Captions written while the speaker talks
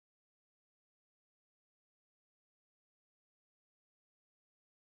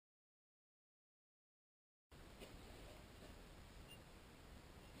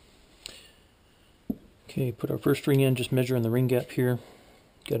Okay, put our first ring in, just measuring the ring gap here.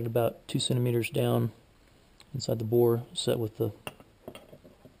 Got it about 2 centimeters down inside the bore, set with the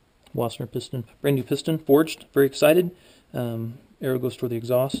Wossner piston. Brand new piston, forged, very excited. Arrow goes toward the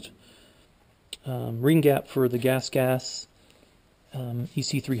exhaust. Ring gap for the GasGas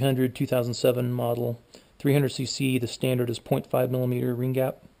EC300 2007 model. 300cc, the standard is 0.5 millimeter ring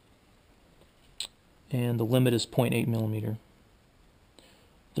gap, and the limit is 0.8 millimeter.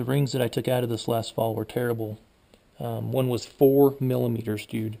 The rings that I took out of this last fall were terrible. One was 4 millimeters,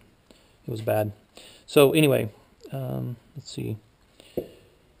 dude. It was bad. So anyway, let's see.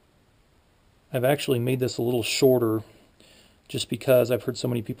 I've actually made this a little shorter just because I've heard so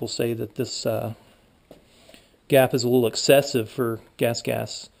many people say that this gap is a little excessive for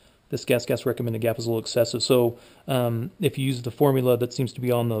GasGas. This GasGas recommended gap is a little excessive. So if you use the formula that seems to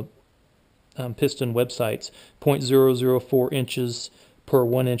be on the piston websites, 0.004 inches per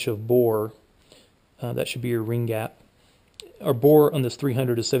 1 inch of bore, that should be your ring gap. Our bore on this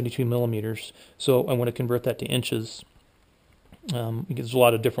 300 is 72 millimeters, so I want to convert that to inches. There's a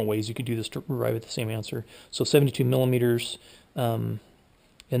lot of different ways you could do this to arrive at the same answer. So 72 millimeters, and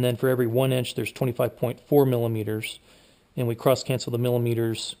then for every 1 inch there's 25.4 millimeters, and we cross cancel the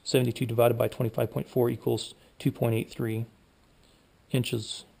millimeters. 72 divided by 25.4 equals 2.83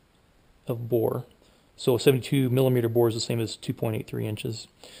 inches of bore. So a 72 millimeter bore is the same as 2.83 inches.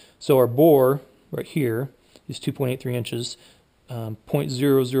 So our bore right here is 2.83 inches,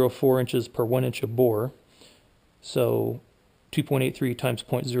 0.004 inches per 1 inch of bore. So 2.83 times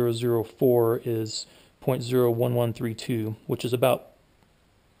 0.004 is 0.01132, which is about,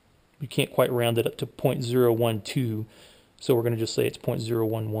 you can't quite round it up to 0.012, so we're going to just say it's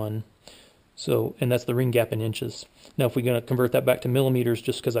 0.011. So, and that's the ring gap in inches. Now if we're going to convert that back to millimeters,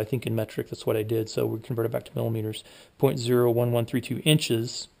 just because I think in metric, that's what I did, so we convert it back to millimeters. 0.01132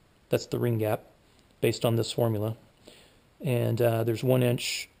 inches, that's the ring gap, based on this formula. And there's 1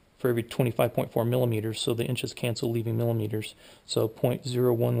 inch for every 25.4 millimeters, so the inches cancel, leaving millimeters. So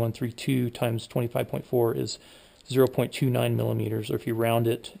 0.01132 times 25.4 is 0.29 millimeters, or if you round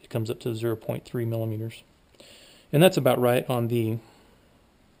it, it comes up to 0.3 millimeters. And that's about right on the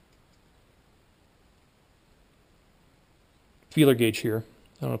feeler gauge here.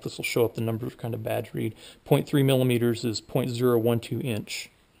 I don't know if this will show up, the numbers are kind of bad to read. 0.3 millimeters is 0.012 inch.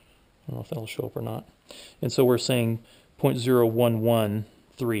 I don't know if that'll show up or not. And so we're saying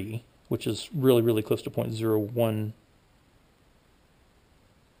 0.0113, which is really, really close to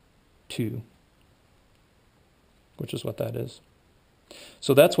 0.012, which is what that is.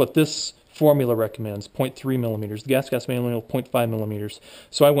 So that's what this formula recommends, 0.3 millimeters. The GasGas manual, 0.5 millimeters.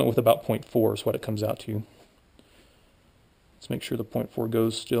 So I went with about 0.4 is what it comes out to. Let's make sure the 0.4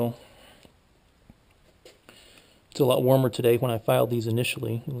 goes still. It's a lot warmer today. When I filed these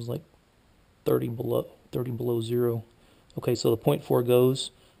initially, it was like 30 below zero. Okay, so the 0.4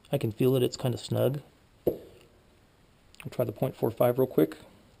 goes. I can feel it. It's kind of snug. I'll try the 0.45 real quick.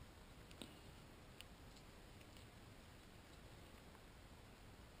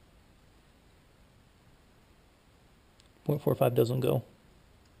 .45 doesn't go.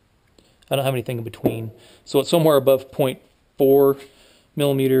 I don't have anything in between. So it's somewhere above 0.4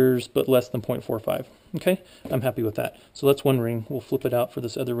 millimeters, but less than 0.45. Okay, I'm happy with that. So that's one ring. We'll flip it out for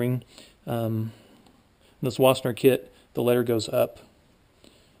this other ring. This Wossner kit, the letter goes up,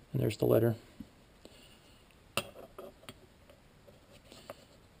 and there's the letter.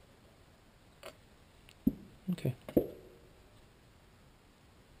 Okay.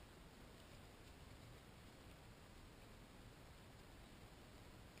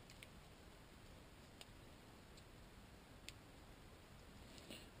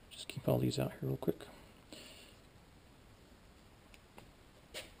 Just keep all these out here real quick.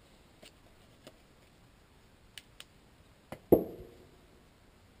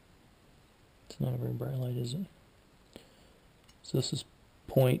 It's not a very bright light, is it? So this is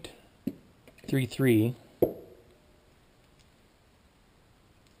 0.33.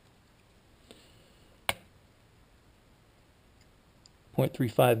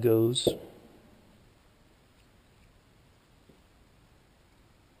 .35 goes.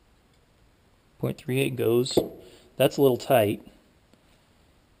 0.38 goes. That's a little tight.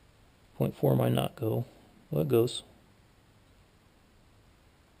 0.4 might not go. Well, it goes.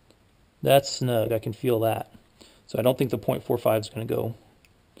 That's snug. I can feel that. So I don't think the 0.45 is going to go.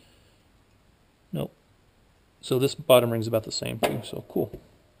 Nope. So this bottom ring's about the same too. So cool.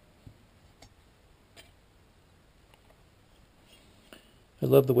 I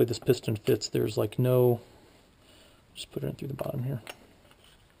love the way this piston fits. There's like no, just put it in through the bottom here.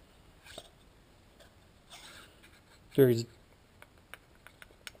 Very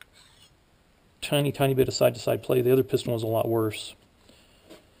tiny bit of side-to-side play. The other piston was a lot worse.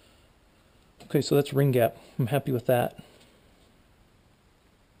 Okay, so that's ring gap. I'm happy with that.